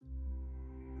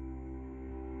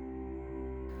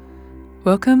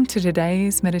Welcome to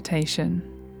today's meditation.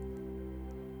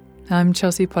 I'm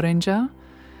Chelsea Pottinger,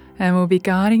 and we'll be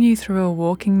guiding you through a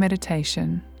walking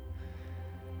meditation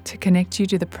to connect you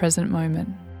to the present moment.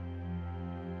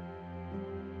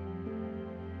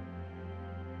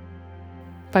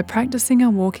 By practicing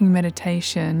a walking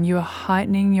meditation, you are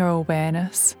heightening your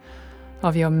awareness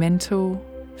of your mental,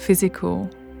 physical,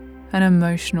 and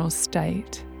emotional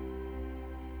state.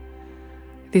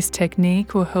 This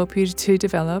technique will help you to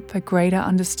develop a greater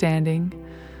understanding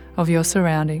of your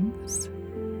surroundings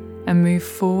and move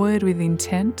forward with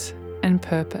intent and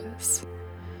purpose,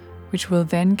 which will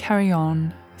then carry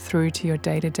on through to your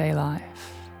day-to-day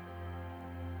life.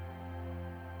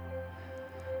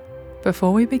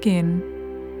 Before we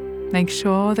begin, make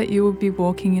sure that you will be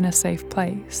walking in a safe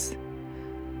place,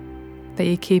 that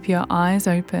you keep your eyes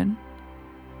open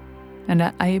and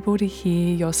are able to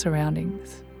hear your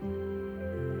surroundings.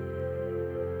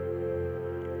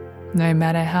 No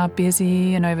matter how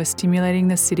busy and overstimulating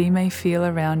the city may feel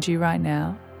around you right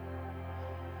now,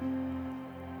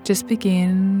 just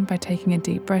begin by taking a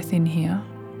deep breath in here.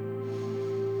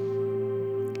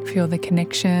 Feel the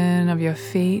connection of your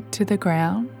feet to the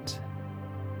ground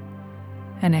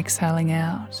and exhaling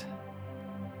out,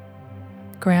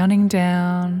 grounding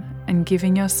down and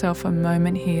giving yourself a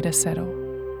moment here to settle.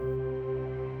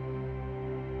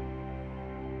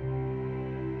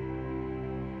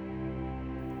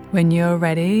 When you're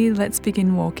ready, let's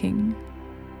begin walking.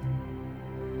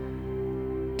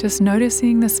 Just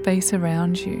noticing the space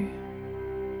around you.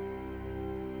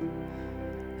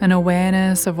 An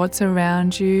awareness of what's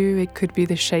around you. It could be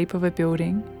the shape of a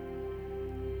building.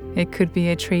 It could be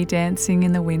a tree dancing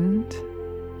in the wind.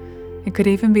 It could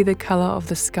even be the color of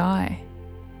the sky.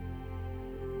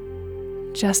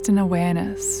 Just an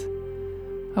awareness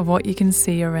of what you can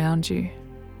see around you.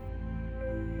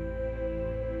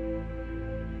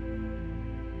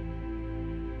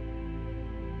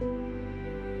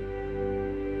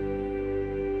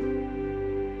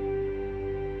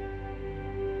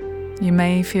 You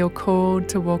may feel called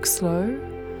to walk slow,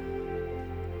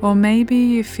 or maybe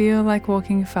you feel like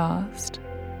walking fast.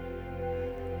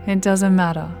 It doesn't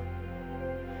matter.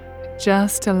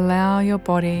 Just allow your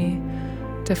body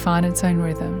to find its own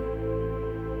rhythm.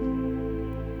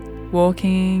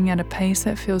 Walking at a pace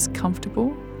that feels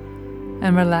comfortable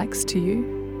and relaxed to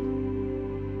you.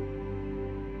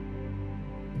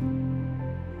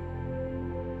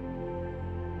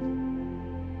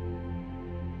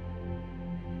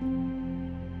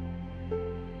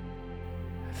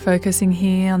 Focusing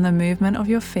here on the movement of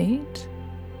your feet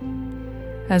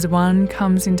as one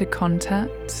comes into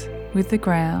contact with the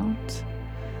ground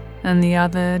and the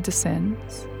other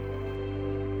descends.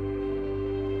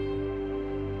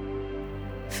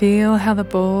 Feel how the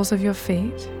balls of your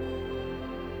feet,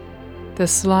 the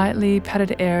slightly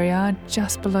padded area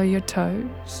just below your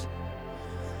toes,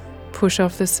 push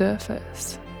off the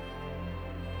surface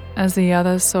as the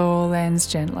other sole lands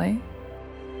gently.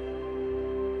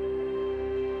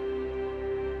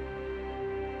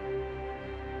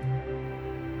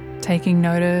 Taking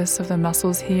notice of the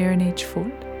muscles here in each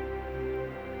foot,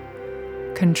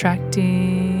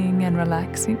 contracting and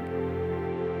relaxing.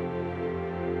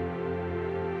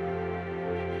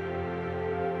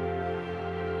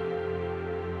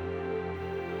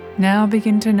 Now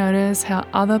begin to notice how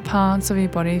other parts of your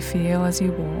body feel as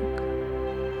you walk.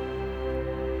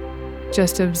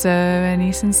 Just observe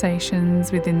any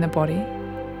sensations within the body.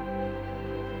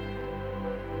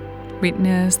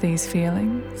 Witness these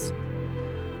feelings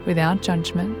without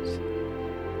judgment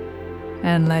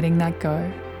and letting that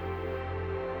go.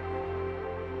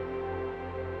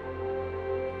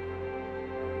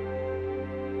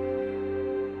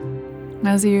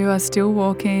 As you are still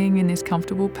walking in this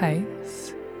comfortable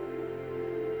pace,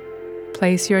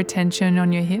 place your attention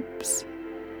on your hips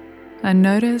and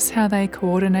notice how they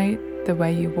coordinate the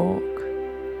way you walk.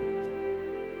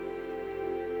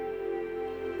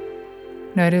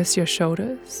 Notice your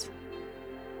shoulders.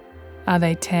 Are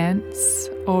they tense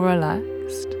or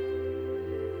relaxed?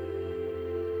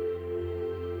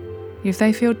 If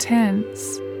they feel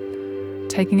tense,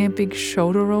 taking a big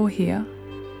shoulder roll here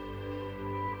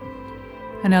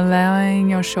and allowing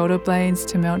your shoulder blades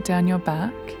to melt down your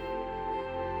back.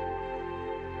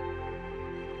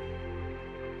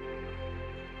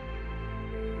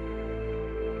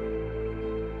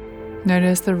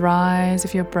 Notice the rise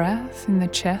of your breath in the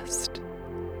chest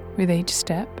with each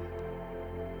step.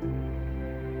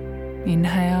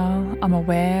 Inhale, I'm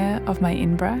aware of my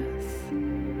in-breath.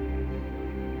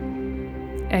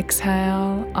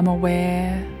 Exhale, I'm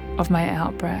aware of my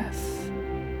out-breath.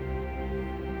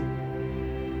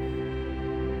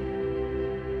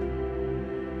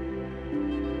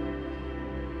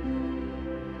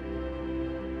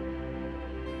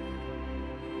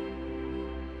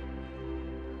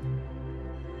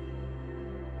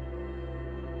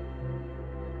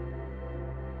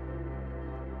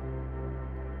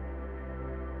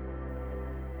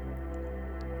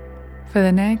 For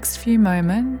the next few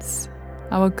moments,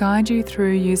 I will guide you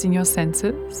through using your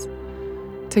senses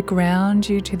to ground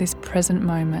you to this present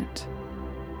moment.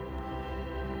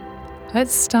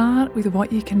 Let's start with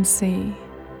what you can see.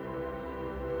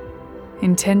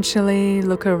 Intentionally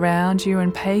look around you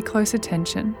and pay close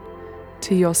attention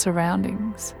to your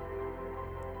surroundings.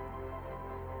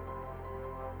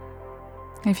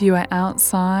 If you are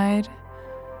outside,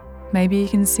 maybe you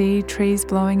can see trees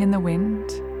blowing in the wind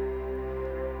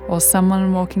or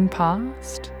someone walking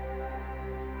past.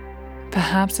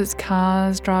 Perhaps it's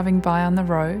cars driving by on the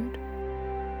road.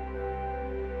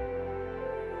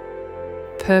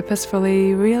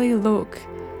 Purposefully really look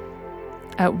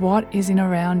at what is in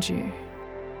around you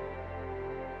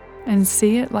and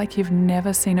see it like you've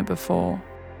never seen it before.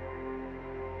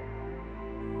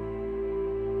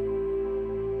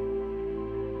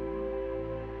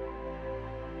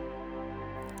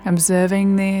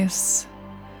 Observing this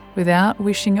without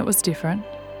wishing it was different,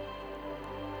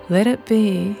 let it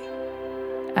be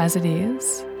as it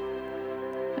is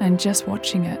and just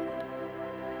watching it.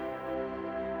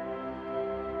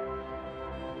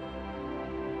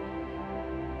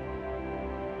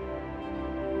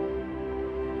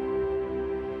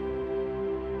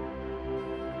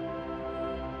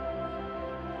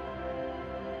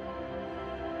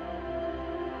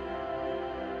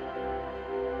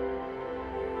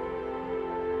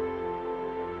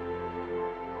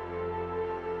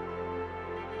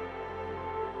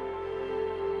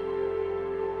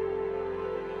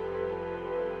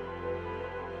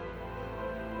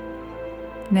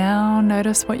 Now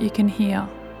notice what you can hear.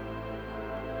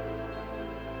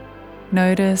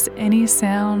 Notice any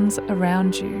sounds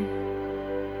around you.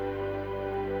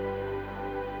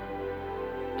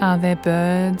 Are there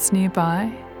birds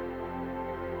nearby?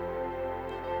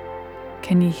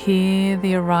 Can you hear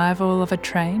the arrival of a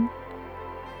train?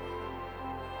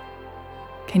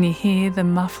 Can you hear the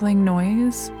muffling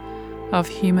noise of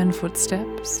human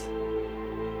footsteps?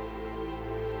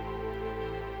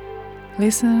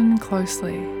 Listen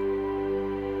closely.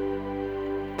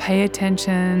 Pay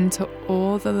attention to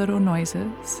all the little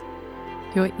noises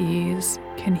your ears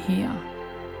can hear.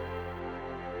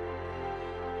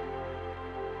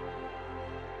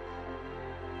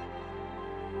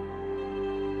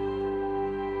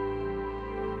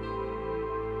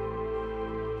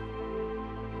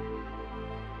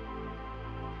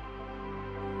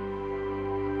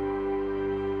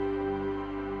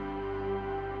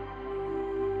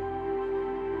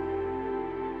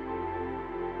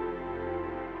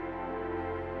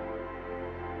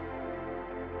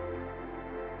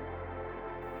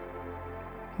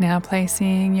 Now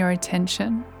placing your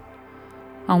attention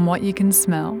on what you can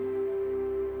smell.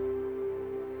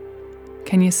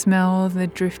 Can you smell the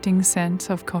drifting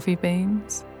scent of coffee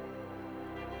beans?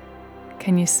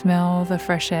 Can you smell the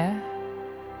fresh air?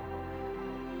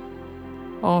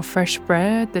 Or fresh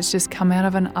bread that's just come out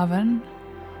of an oven,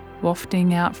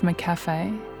 wafting out from a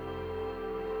cafe?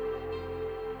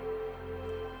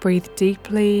 Breathe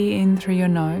deeply in through your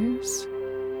nose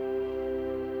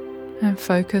and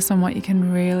focus on what you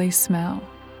can really smell.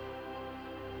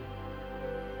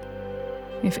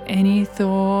 If any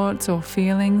thoughts or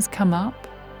feelings come up,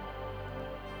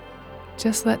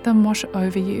 just let them wash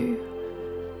over you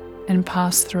and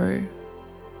pass through.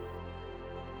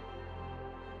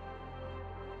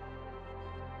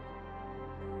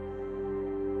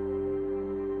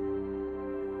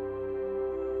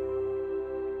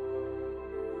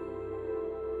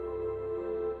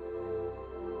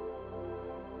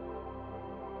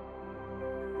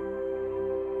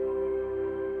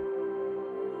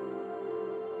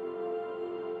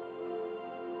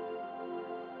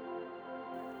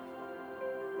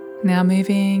 Now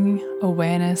moving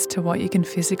awareness to what you can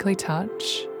physically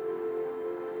touch.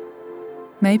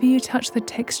 Maybe you touch the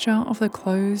texture of the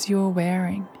clothes you're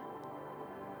wearing.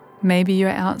 Maybe you're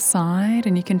outside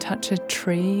and you can touch a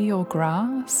tree or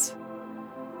grass,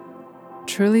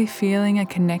 truly feeling a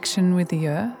connection with the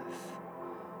earth,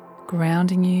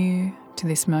 grounding you to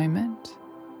this moment.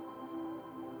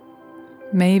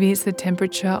 Maybe it's the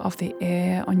temperature of the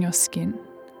air on your skin.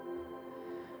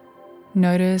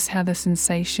 Notice how the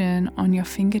sensation on your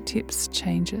fingertips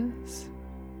changes.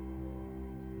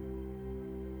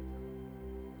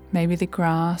 Maybe the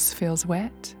grass feels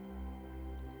wet.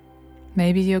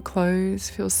 Maybe your clothes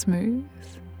feel smooth,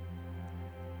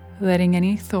 letting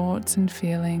any thoughts and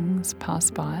feelings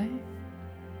pass by.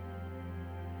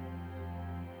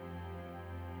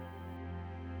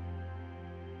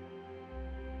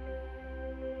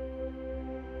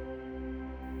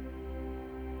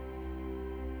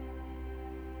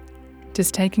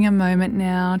 Just taking a moment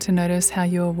now to notice how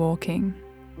you're walking.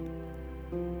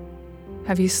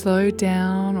 Have you slowed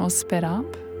down or sped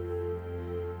up?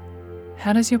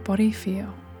 How does your body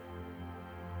feel?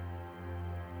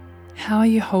 How are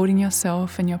you holding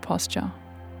yourself and your posture?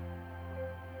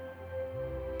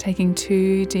 Taking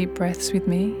 2 deep breaths with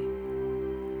me.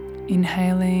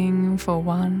 Inhaling for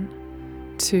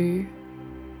 1, 2,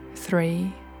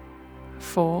 3,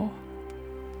 4.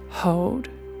 Hold.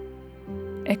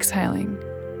 Exhaling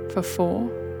for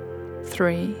 4,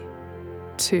 3,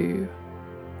 2,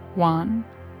 1.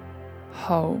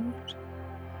 Hold.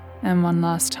 And one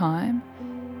last time.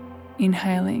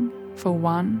 Inhaling for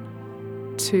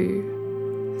 1,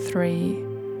 2, 3,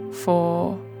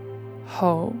 4.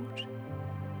 Hold.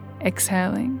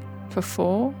 Exhaling for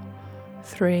 4,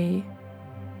 3,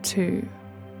 2,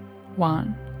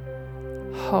 1.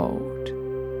 Hold.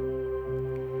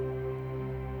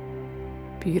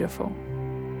 Beautiful.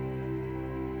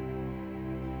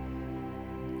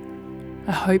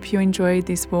 I hope you enjoyed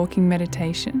this walking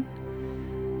meditation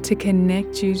to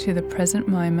connect you to the present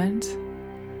moment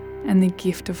and the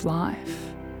gift of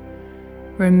life.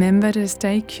 Remember to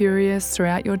stay curious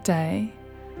throughout your day.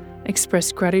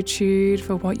 Express gratitude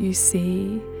for what you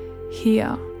see,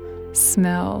 hear,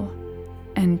 smell,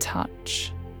 and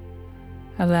touch.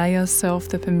 Allow yourself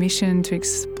the permission to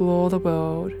explore the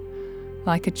world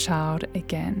like a child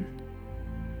again.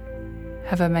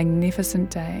 Have a magnificent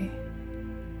day.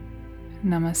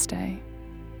 Namaste.